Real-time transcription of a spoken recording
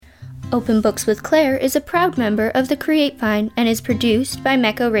Open Books with Claire is a proud member of the Createvine and is produced by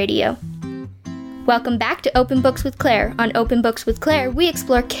Mecco Radio. Welcome back to Open Books with Claire. On Open Books with Claire, we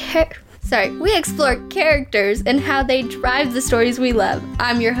explore characters and how they drive the stories we love.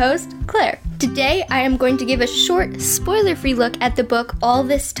 I'm your host, Claire. Today, I am going to give a short, spoiler-free look at the book All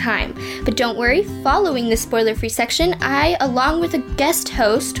This Time. But don't worry, following the spoiler-free section, I, along with a guest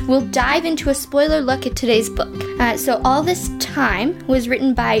host, will dive into a spoiler look at today's book. So All This Time was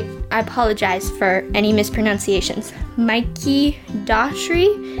written by, I apologize for any mispronunciations, Mikey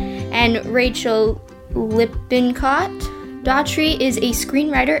Daughtry and Rachel Lippincott. Daughtry is a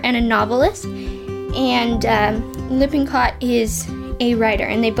screenwriter and a novelist, and Lippincott is a writer,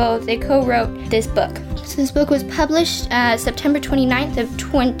 and they co-wrote this book. So this book was published September 29th of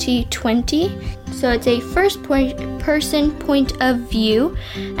 2020. So it's a first-person point of view,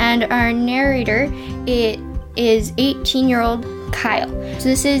 and our narrator is 18-year-old Kyle. So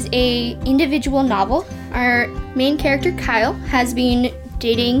this is a individual novel. Our main character, Kyle, has been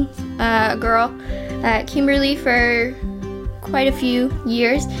dating a girl, Kimberly, for quite a few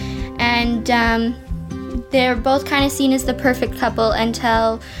years, and they're both kind of seen as the perfect couple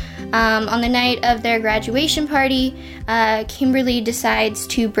until on the night of their graduation party, Kimberly decides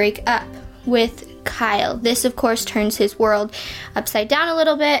to break up with Kyle. This, of course, turns his world upside down a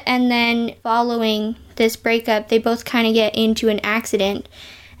little bit, and then following this breakup, they both kind of get into an accident,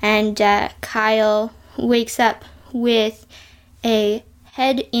 and Kyle wakes up with a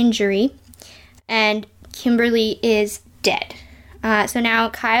head injury, and Kimberly is dead. So now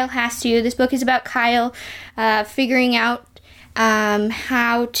Kyle this book is about Kyle figuring out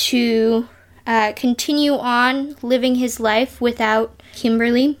how to continue on living his life without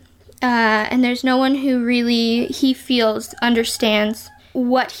Kimberly. And there's no one who really, he feels, understands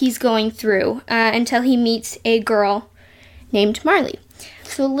what he's going through until he meets a girl named Marley.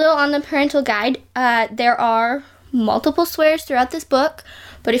 So a little on the parental guide, there are multiple swears throughout this book,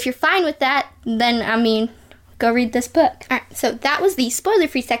 but if you're fine with that, then, go read this book. Alright, so that was the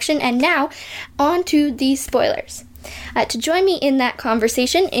spoiler-free section, and now on to the spoilers. To join me in that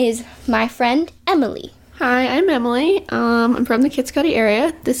conversation is my friend Emily. Hi, I'm Emily. I'm from the Kitscoty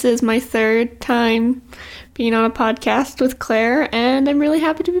area. This is my third time being on a podcast with Claire, and I'm really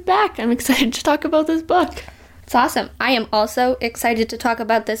happy to be back. I'm excited to talk about this book. It's awesome. I am also excited to talk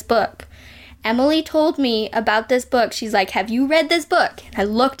about this book. Emily told me about this book. She's like, have you read this book? And I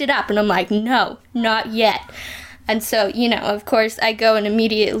looked it up, and I'm like, no, not yet. And so, of course, I go and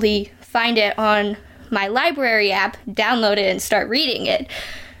immediately find it on my library app, download it, and start reading it.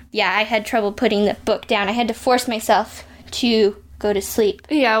 Yeah, I had trouble putting the book down. I had to force myself to go to sleep.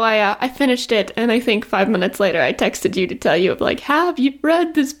 Yeah, well, I finished it, and I think 5 minutes later I texted you to tell you, have you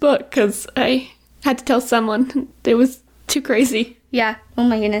read this book? Because I had to tell someone. It was too crazy. Yeah, oh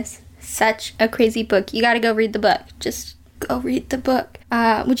my goodness. Such a crazy book. You gotta go read the book. Just go read the book.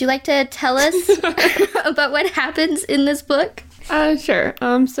 Would you like to tell us about what happens in this book? Sure.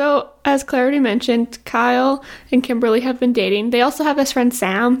 So, as Claire already mentioned, Kyle and Kimberly have been dating. They also have this friend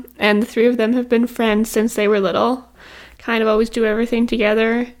Sam, and the three of them have been friends since they were little. Kind of always do everything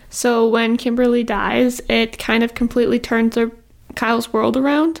together. So when Kimberly dies, it kind of completely turns Kyle's world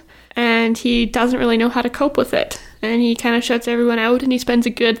around, and he doesn't really know how to cope with it. And he kind of shuts everyone out, and he spends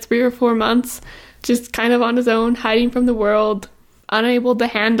a good 3 or 4 months just kind of on his own, hiding from the world, unable to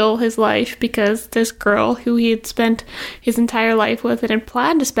handle his life because this girl who he had spent his entire life with and had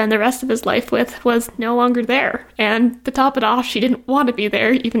planned to spend the rest of his life with was no longer there. And to top it off, she didn't want to be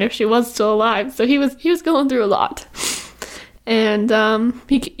there, even if she was still alive. So he was going through a lot. And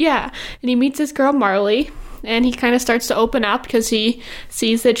he meets this girl, Marley, and he kind of starts to open up because he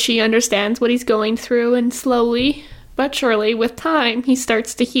sees that she understands what he's going through, and slowly but surely, with time, he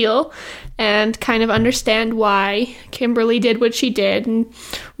starts to heal and kind of understand why Kimberly did what she did and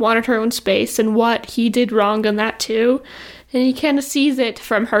wanted her own space, and what he did wrong on that too. And he kind of sees it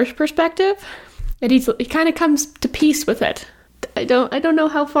from her perspective, and he kind of comes to peace with it. I don't know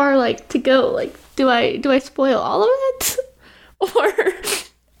how far to go. Do I spoil all of it? Or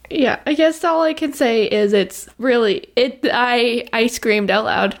yeah, I guess all I can say is it's really I screamed out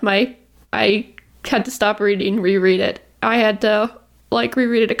loud. I had to stop reading, reread it. I had to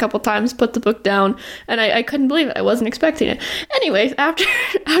reread it a couple times, put the book down, and I couldn't believe it. I wasn't expecting it. Anyways, after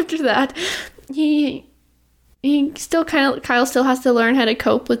that, Kyle still has to learn how to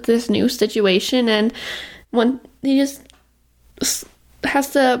cope with this new situation, and when he just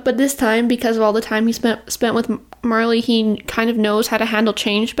has to, but this time, because of all the time he spent with Marley, he kind of knows how to handle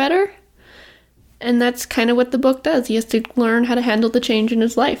change better. And that's kind of what the book does. He has to learn how to handle the change in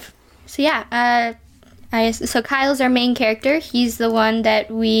his life. So yeah, So Kyle's our main character. He's the one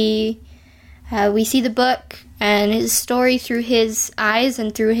that we see the book and his story through his eyes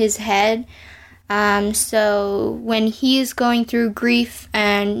and through his head. So when he is going through grief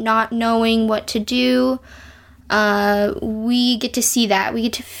and not knowing what to do, we get to see that. We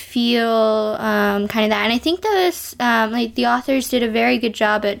get to feel kind of that. And I think that the authors did a very good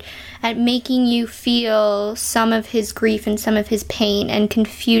job at making you feel some of his grief and some of his pain and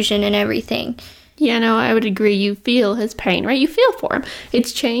confusion and everything. Yeah, no, I would agree. You feel his pain, right? You feel for him.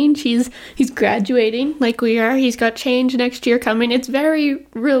 It's change. He's graduating like we are. He's got change next year coming. It's very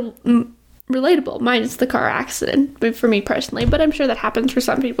relatable, minus the car accident, but for me personally. But I'm sure that happens for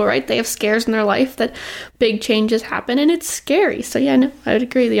some people, right? They have scares in their life that big changes happen, and it's scary. So yeah, no, I would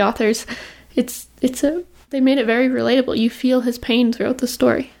agree. The authors, they made it very relatable. You feel his pain throughout the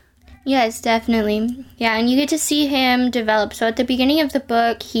story. Yes, definitely. Yeah, and you get to see him develop. So at the beginning of the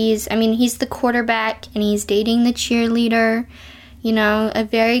book, he's the quarterback and he's dating the cheerleader. You know, a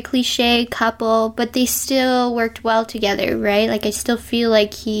very cliche couple, but they still worked well together, right? Like, I still feel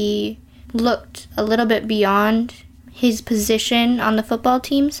like he looked a little bit beyond his position on the football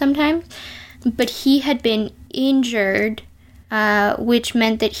team sometimes. But he had been injured, which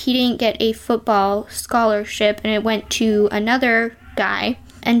meant that he didn't get a football scholarship, and it went to another guy.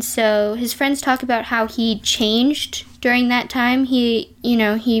 And so his friends talk about how he changed during that time. He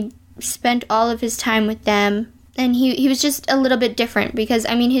spent all of his time with them, and he was just a little bit different because,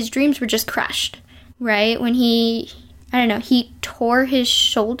 his dreams were just crushed, right? When he tore his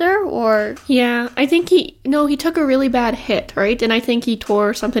shoulder or... Yeah, I think he took a really bad hit, right? And I think he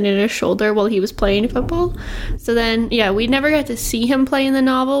tore something in his shoulder while he was playing football. So then, yeah, we never got to see him play in the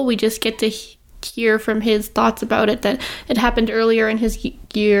novel. We just get to hear from his thoughts about it, that it happened earlier in his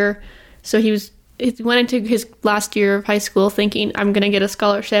year. So he went into his last year of high school thinking, I'm going to get a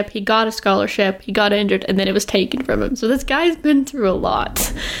scholarship. He got a scholarship, he got injured, and then it was taken from him. So this guy's been through a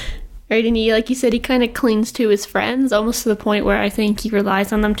lot, right? And he, like you said, he kind of clings to his friends, almost to the point where I think he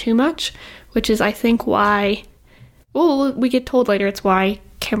relies on them too much, which is, I think, why, well, we get told later it's why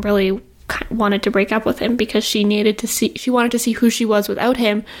Kimberly wanted to break up with him, because she wanted to see who she was without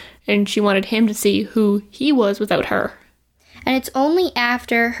him, and she wanted him to see who he was without her. And it's only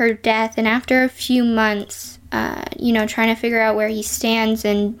after her death and after a few months, trying to figure out where he stands,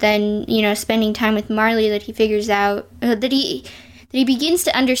 and then, spending time with Marley, that he figures out, that he begins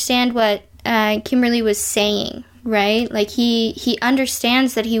to understand what Kimberly was saying, right? Like, he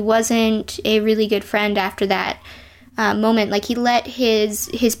understands that he wasn't a really good friend after that moment. Like, he let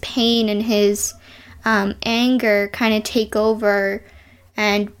his pain and his anger kind of take over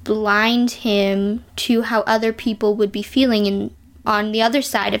and blind him to how other people would be feeling on the other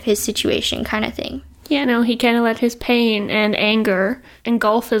side of his situation, kind of thing. Yeah, no, he kind of let his pain and anger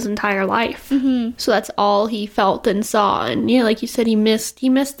engulf his entire life. Mm-hmm. So that's all he felt and saw. And yeah, like you said, he missed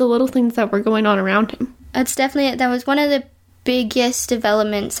the little things that were going on around him. That was one of the biggest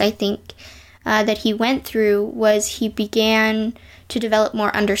developments, I think, that he went through, was he began to develop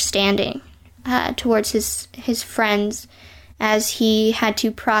more understanding towards his friends, as he had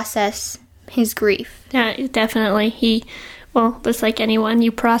to process his grief. Yeah, definitely. Just like anyone,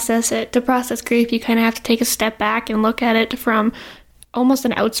 you process it. To process grief, you kind of have to take a step back and look at it from almost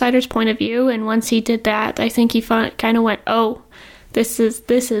an outsider's point of view. And once he did that, I think he kind of went, "Oh, this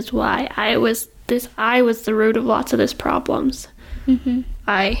is why I was the root of lots of this problems. Mm-hmm.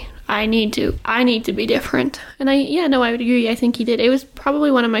 I need to be different." And I would agree. I think he did. It was probably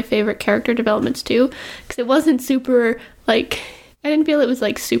one of my favorite character developments too, because it wasn't super, like, I didn't feel it was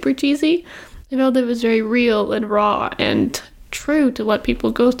like super cheesy. I felt it was very real and raw and true to what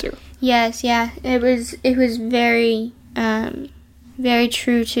people go through. Yes, yeah, it was very, very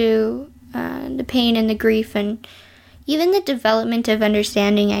true to the pain and the grief, and even the development of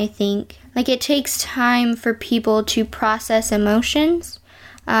understanding. I think, like, it takes time for people to process emotions.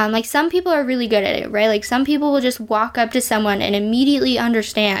 Like, some people are really good at it, right? Like, some people will just walk up to someone and immediately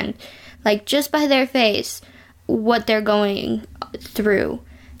understand, like, just by their face, what they're going through,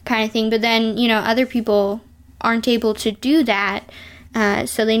 kind of thing. But then, other people aren't able to do that,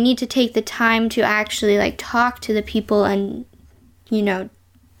 so they need to take the time to actually, like, talk to the people and,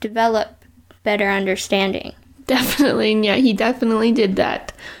 develop better understanding. Definitely, and yeah, he definitely did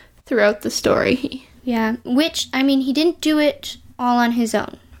that throughout the story. Yeah, which, he didn't do it all on his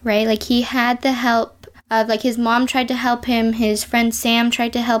own, right? Like, he had the help of, like, his mom tried to help him, his friend Sam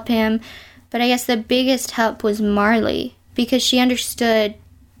tried to help him, but I guess the biggest help was Marley, because she understood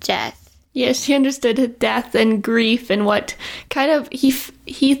death. Yes, she understood death and grief, and what kind of he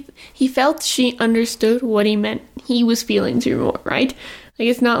felt she understood what he meant. He was feeling through more, right? Like,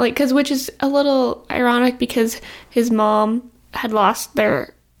 it's not like, which is a little ironic because his mom had lost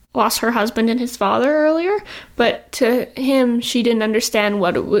her husband and his father earlier, but to him, she didn't understand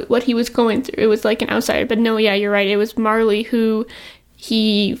what he was going through. It was like an outsider. But no, yeah, you're right. It was Marley who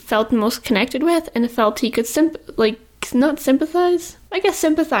he felt the most connected with and felt he could not sympathize, I guess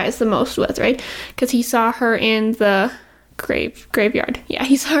sympathize the most with, right? Because he saw her in the graveyard. Yeah,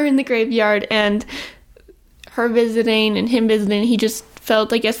 he saw her in the graveyard, and her visiting and him visiting, he just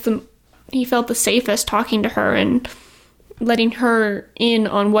felt, I guess, he felt the safest talking to her and letting her in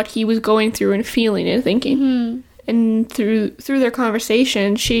on what he was going through and feeling and thinking. Mm-hmm. And through their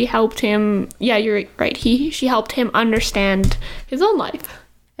conversation, she helped him. Yeah, you're right. She helped him understand his own life.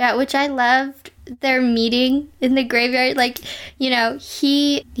 Yeah, which I loved their meeting in the graveyard. Like, you know,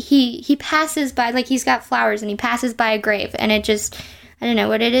 he passes by, like, he's got flowers and he passes by a grave, and it just, I don't know,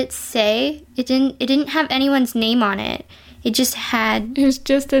 what did it say? It didn't have anyone's name on it. It just had... It was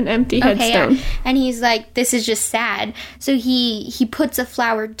just an empty headstone. Yeah. And he's like, this is just sad. So he puts a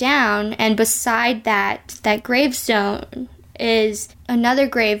flower down, and beside that gravestone is another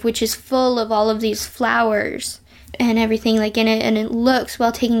grave, which is full of all of these flowers and everything, like, in it, and it looks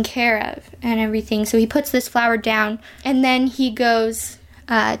well taken care of and everything. So he puts this flower down, and then he goes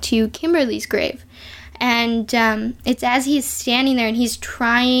to Kimberly's grave. And it's as he's standing there and he's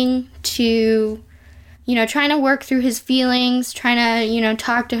trying to work through his feelings, trying to,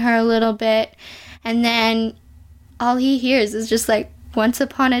 talk to her a little bit. And then all he hears is just like, once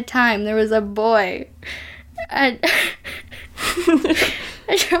upon a time, there was a boy. And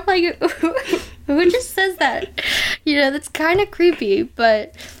I'm like, who just says that? That's kind of creepy.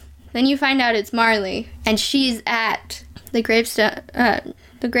 But then you find out it's Marley, and she's at the gravestone,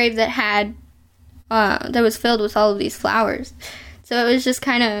 the grave that had, that was filled with all of these flowers. So it was just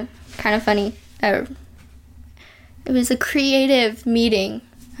kind of funny. It was a creative meeting,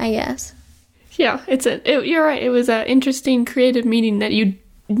 I guess. Yeah, you're right. It was an interesting creative meeting that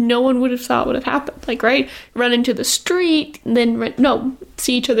no one would have thought would have happened. Like, right, run into the street, and then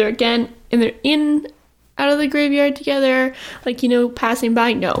see each other again, and they're out of the graveyard together, like, passing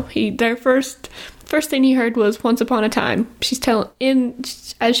by. No, their first thing he heard was once upon a time. She's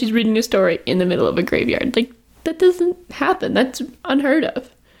as she's reading a story in the middle of a graveyard. Like, that doesn't happen. That's unheard of.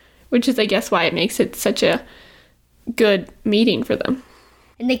 Which is, I guess, why it makes it such a good meeting for them.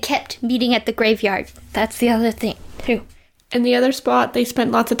 And they kept meeting at the graveyard. That's the other thing, too. And the other spot they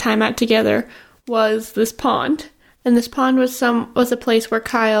spent lots of time at together was this pond. And this pond was a place where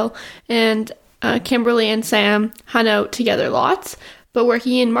Kyle and Kimberly and Sam hung out together lots. But where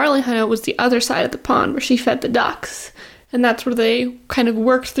he and Marley hung out was the other side of the pond, where she fed the ducks. And that's where they kind of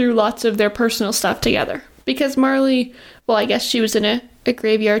worked through lots of their personal stuff together. Because Marley, well, I guess she was in a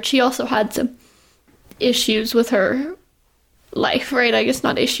graveyard. She also had some issues with her life, right? I guess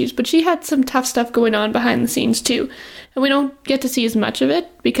not issues, but she had some tough stuff going on behind the scenes too. And we don't get to see as much of it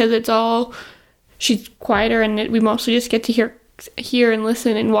because she's quieter, and we mostly just get to hear and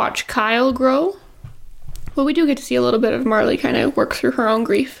listen and watch Kyle grow. But we do get to see a little bit of Marley kind of work through her own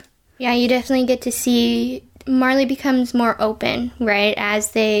grief. Yeah, you definitely get to see Marley becomes more open, right?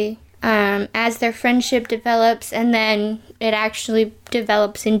 As their friendship develops, and then it actually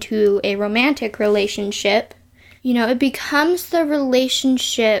develops into a romantic relationship. It becomes the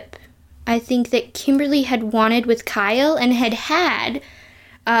relationship, I think, that Kimberly had wanted with Kyle and had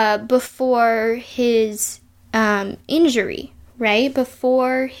before his injury, right?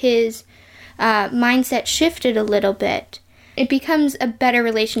 Before his mindset shifted a little bit. It becomes a better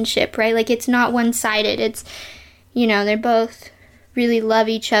relationship, right? Like, it's not one-sided. It's, they're both really love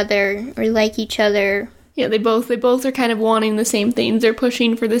each other or like each other. Yeah, they both are kind of wanting the same things. They're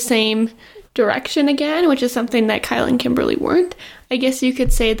pushing for the same direction again, which is something that Kyle and Kimberly weren't. I guess you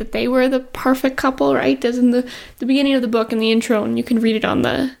could say that they were the perfect couple, right? As in the beginning of the book, in the intro, and you can read it on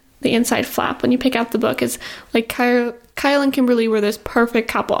the inside flap when you pick out the book, is like Kyle and Kimberly were this perfect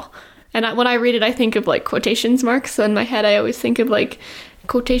couple. And when I read it, I think of like quotations marks. So in my head, I always think of like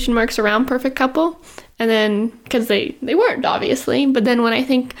quotation marks around perfect couple. And then, because they weren't, obviously, but then when I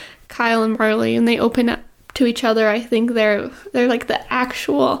think Kyle and Marley and they open up to each other, I think they're like the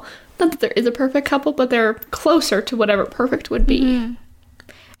actual, not that there is a perfect couple, but they're closer to whatever perfect would be. Mm-hmm.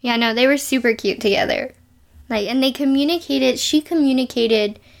 Yeah, no, they were super cute together. Like, and she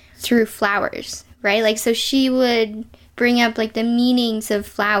communicated through flowers, right? Like, so she would bring up like the meanings of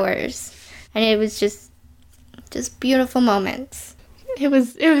flowers, and it was just beautiful moments. It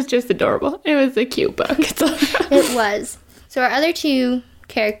was just adorable. It was a cute book. It was. So our other two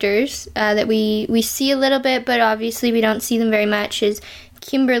characters that we see a little bit, but obviously we don't see them very much, is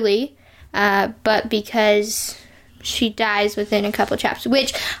Kimberly. But because she dies within a couple chapters,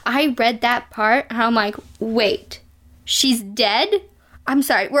 which I read that part and I'm like, wait, she's dead? I'm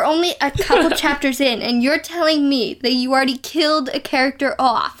sorry, we're only a couple chapters in and you're telling me that you already killed a character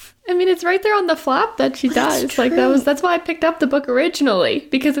off. I mean, it's right there on the flap that she dies. Like, that's why I picked up the book originally,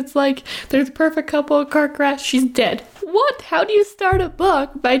 because it's like, there's a perfect couple, car crash, she's dead. What? How do you start a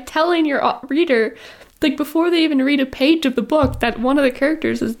book by telling your reader, like, before they even read a page of the book, that one of the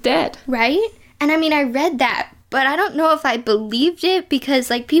characters is dead? Right? And I mean, I read that, but I don't know if I believed it,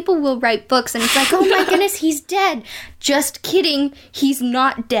 because, like, people will write books and it's like, oh my goodness, he's dead. Just kidding, he's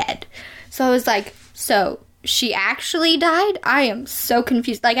not dead. So I was like, so she actually died? I am so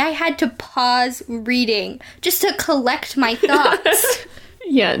confused. Like, I had to pause reading just to collect my thoughts.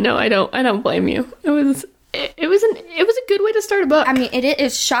 Yeah, no, I don't blame you. It was a good way to start a book. I mean, it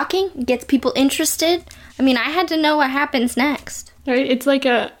is shocking, it gets people interested. I mean, I had to know what happens next. Right? It's like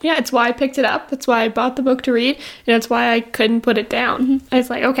it's why I picked it up. That's why I bought the book to read, and it's why I couldn't put it down. Mm-hmm. It's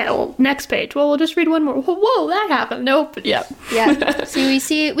like, okay, well, next page. Well, we'll just read one more. Whoa, that happened. Nope. Yep. Yeah. So we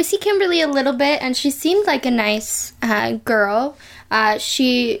see Kimberly a little bit, and she seemed like a nice girl.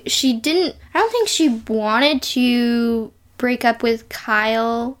 She didn't. I don't think she wanted to break up with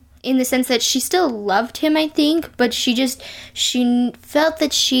Kyle, in the sense that she still loved him, I think, but she felt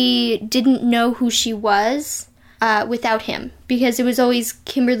that she didn't know who she was without him, because it was always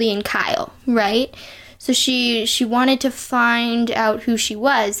Kimberly and Kyle, right? So she wanted to find out who she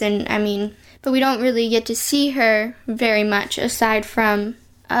was, and I mean, but we don't really get to see her very much aside from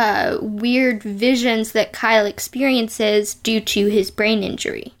weird visions that Kyle experiences due to his brain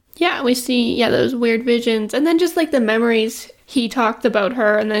injury. Yeah, we see, those weird visions, and then just like the memories he talked about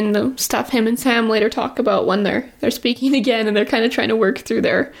her, and then the stuff him and Sam later talk about when they're speaking again, and they're kind of trying to work through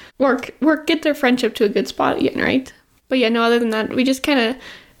their get their friendship to a good spot again, right? But yeah, no, other than that, we just kind of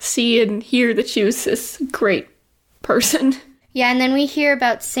see and hear that she was this great person. Yeah, and then we hear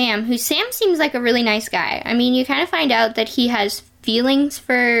about Sam, Sam seems like a really nice guy. I mean, you kind of find out that he had feelings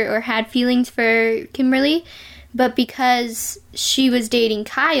for Kimberly, but because she was dating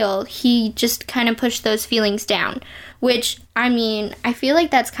Kyle, he just kind of pushed those feelings down. Which, I mean, I feel like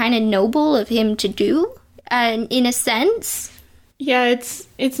that's kind of noble of him to do, in a sense. Yeah,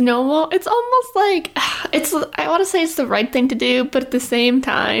 it's noble. It's almost like, I want to say it's the right thing to do, but at the same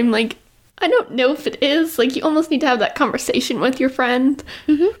time, like, I don't know if it is. Like, you almost need to have that conversation with your friend.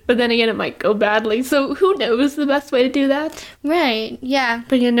 Mm-hmm. But then again, it might go badly. So who knows the best way to do that? Right, yeah.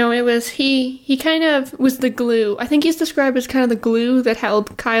 But it was, he kind of was the glue. I think he's described as kind of the glue that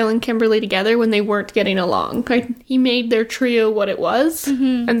held Kyle and Kimberly together when they weren't getting along. Like, he made their trio what it was,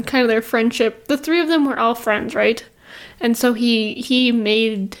 mm-hmm. and kind of their friendship. The three of them were all friends, right? And so he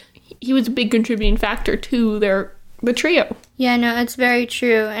was a big contributing factor to the trio. Yeah, no, it's very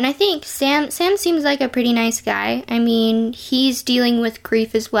true. And I think Sam seems like a pretty nice guy. I mean, he's dealing with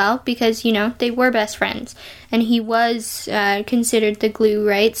grief as well because, they were best friends. And he was considered the glue,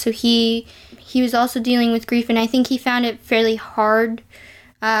 right? So he was also dealing with grief, and I think he found it fairly hard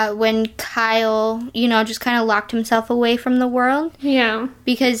when Kyle, just kind of locked himself away from the world. Yeah.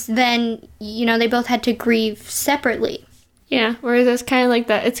 Because then, they both had to grieve separately. Yeah, whereas it's kind of like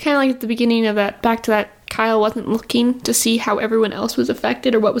that. It's kind of like at the beginning of that, back to that, Kyle wasn't looking to see how everyone else was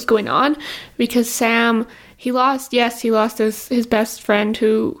affected or what was going on, because Sam, he lost his best friend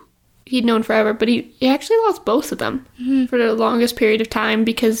who he'd known forever, but he actually lost both of them mm-hmm. for the longest period of time,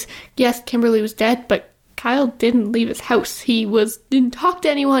 because yes, Kimberly was dead, but Kyle didn't leave his house. He didn't talk to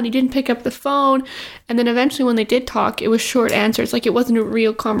anyone. He didn't pick up the phone. And then eventually when they did talk, it was short answers. Like, it wasn't a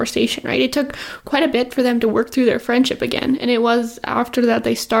real conversation, right? It took quite a bit for them to work through their friendship again. And it was after that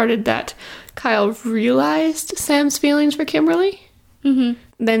they started that Kyle realized Sam's feelings for Kimberly. Mm-hmm.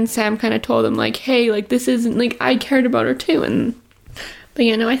 Then Sam kind of told him, like, hey, like, this isn't, like, I cared about her too. But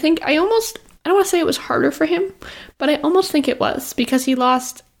I think I don't want to say it was harder for him, but I almost think it was, because he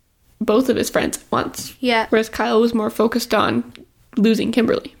lost both of his friends at once. Yeah. Whereas Kyle was more focused on losing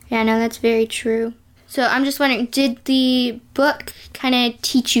Kimberly. Yeah, no, that's very true. So I'm just wondering, did the book kind of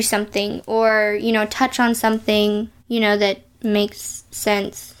teach you something or, touch on something, that makes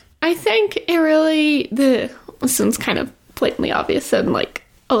sense? I think it really, this sounds kind of blatantly obvious and like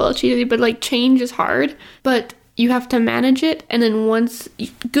a little cheesy, but like change is hard, but you have to manage it, and then once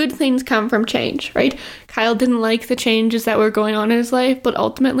good things come from change, right? Kyle didn't like the changes that were going on in his life, but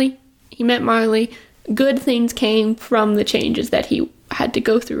ultimately he met Marley. Good things came from the changes that he had to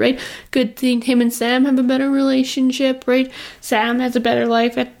go through, right? Good thing him and Sam have a better relationship, right? Sam has a better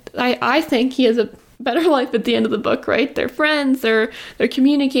life. I think he has a better life at the end of the book, right? They're friends, they're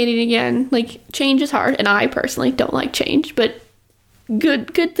communicating again. Like, change is hard, and I personally don't like change, but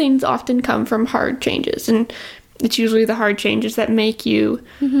good things often come from hard changes. And it's usually the hard changes that make you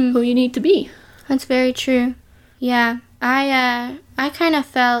who you need to be. That's very true. Yeah, I kind of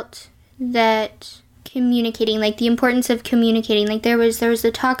felt that communicating, like the importance of communicating, like there was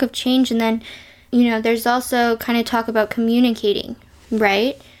the talk of change, and then, there's also kind of talk about communicating,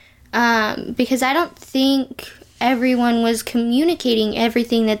 right? Because I don't think everyone was communicating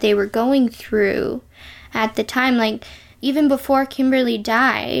everything that they were going through at the time. Like, even before Kimberly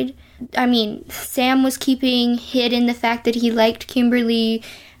died, I mean, Sam was keeping hidden the fact that he liked Kimberly.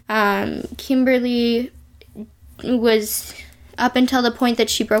 Kimberly was, up until the point that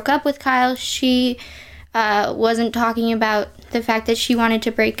she broke up with Kyle, she wasn't talking about the fact that she wanted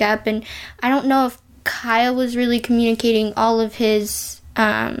to break up. And I don't know if Kyle was really communicating all of his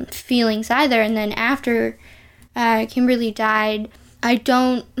feelings either. And then after Kimberly died,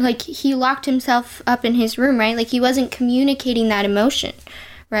 he locked himself up in his room, right? Like, he wasn't communicating that emotion,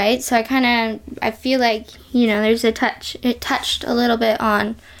 right? So I feel like, it touched a little bit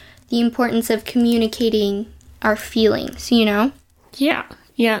on the importance of communicating our feelings, Yeah,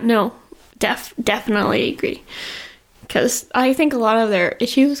 no, definitely agree. Because I think a lot of their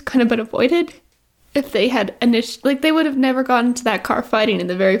issues could have been avoided if they had they would have never gotten into that car fighting in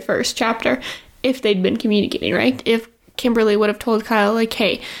the very first chapter if they'd been communicating, right? If Kimberly would have told Kyle, like,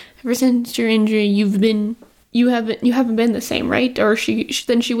 hey, ever since your injury, you haven't been the same, right? Or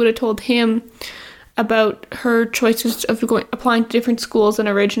then she would have told him about her choices of applying to different schools than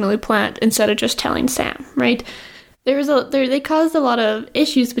originally planned, instead of just telling Sam, right? They caused a lot of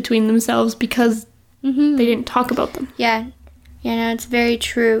issues between themselves because they didn't talk about them. Yeah, no, it's very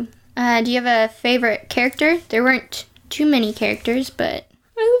true. Do you have a favorite character? There weren't too many characters, but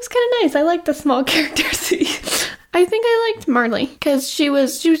it was kind of nice. I liked the small characters. I think I liked Marley because she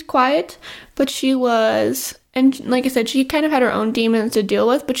was quiet, but she was, and like I said, she kind of had her own demons to deal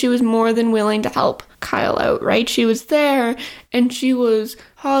with, but she was more than willing to help Kyle out, right? She was there, and she was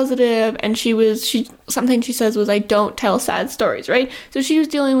positive, and something she says was, I don't tell sad stories, right? So she was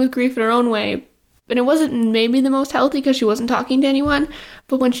dealing with grief in her own way, and it wasn't maybe the most healthy because she wasn't talking to anyone,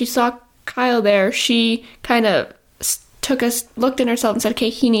 but when she saw Kyle there, she kind of looked in herself and said, okay,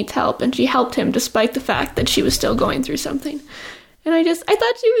 he needs help, and she helped him despite the fact that she was still going through something. And I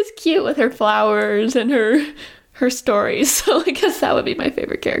thought she was cute with her flowers and her stories, so I guess that would be my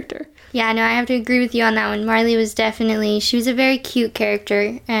favorite character. Yeah, no, I have to agree with you on that one. Marley was she was a very cute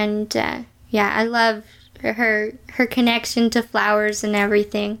character, and I love her connection to flowers and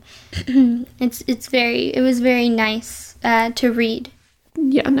everything. It was very nice to read.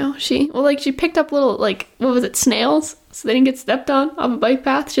 Yeah, no, she picked up little, what was it, snails? So they didn't get stepped on a bike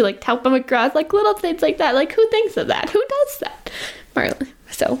path. She, helped them with grass, little things like that. Who thinks of that? Who does that? Marley.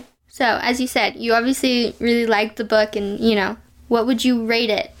 So, as you said, you obviously really liked the book, and, what would you rate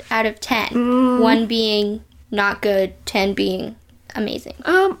it out of 10? 1 being not good, 10 being amazing.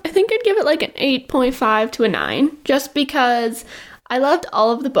 I think I'd give it, an 8.5 to a 9, just because I loved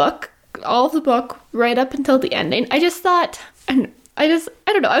all of the book right up until the ending. I just thought, and I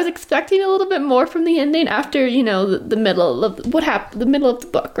don't know, I was expecting a little bit more from the ending after, the middle of what happened, the middle of the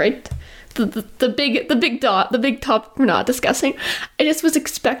book, right? The big topic we're not discussing. I just was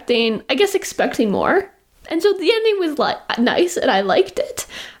expecting more. And so the ending was nice, and I liked it.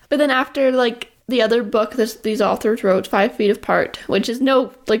 But then after the other book these authors wrote, 5 Feet Apart, which is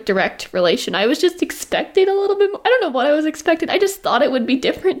no direct relation, I was just expecting a little bit more. I don't know what I was expecting. I just thought it would be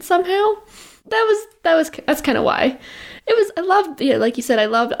different somehow. That's kind of why. I loved, like you said, I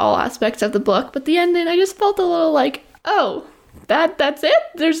loved all aspects of the book, but the ending, I just felt a little oh, that's it?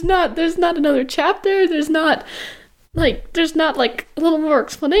 There's not another chapter, there's not a little more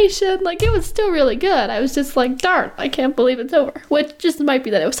explanation, it was still really good. I was just darn, I can't believe it's over, which just might be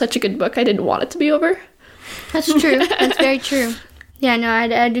that it was such a good book, I didn't want it to be over. That's true, that's very true. Yeah, no,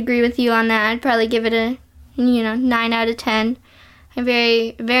 I'd agree with you on that. I'd probably give it a, 9 out of 10. I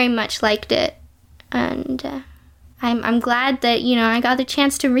very, very much liked it, and I'm glad that, I got the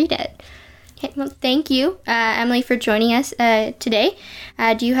chance to read it. Okay, well, thank you, Emily, for joining us today.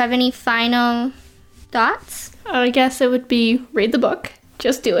 Do you have any final thoughts? I guess it would be read the book.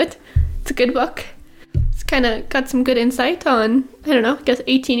 Just do it. It's a good book. It's kind of got some good insight on,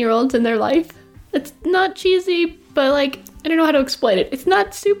 18-year-olds in their life. It's not cheesy, but I don't know how to explain it. It's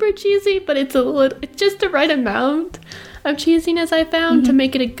not super cheesy, but it's just the right amount of cheesiness I found to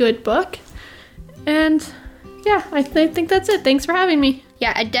make it a good book. And yeah, I think that's it. Thanks for having me.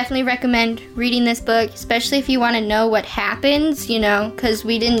 Yeah, I definitely recommend reading this book, especially if you want to know what happens, because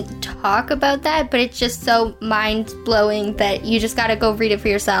we didn't talk about that, but it's just so mind-blowing that you just got to go read it for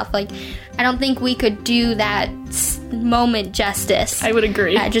yourself. Like, I don't think we could do that moment justice. I would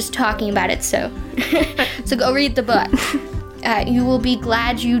agree. Just talking about it, so go read the book. You will be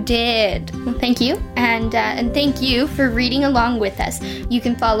glad you did. Well, thank you, and thank you for reading along with us. You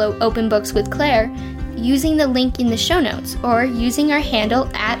can follow Open Books with Claire using the link in the show notes or using our handle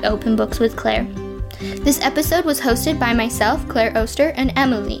at Open Books with Claire. This episode was hosted by myself, Claire Oster, and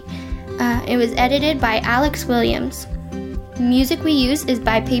Emily. It was edited by Alex Williams. The music we use is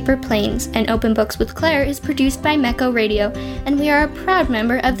by Paper Planes, and Open Books with Claire is produced by Mecco Radio, and we are a proud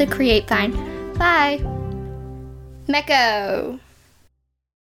member of the Create Fine. Bye! Mecco!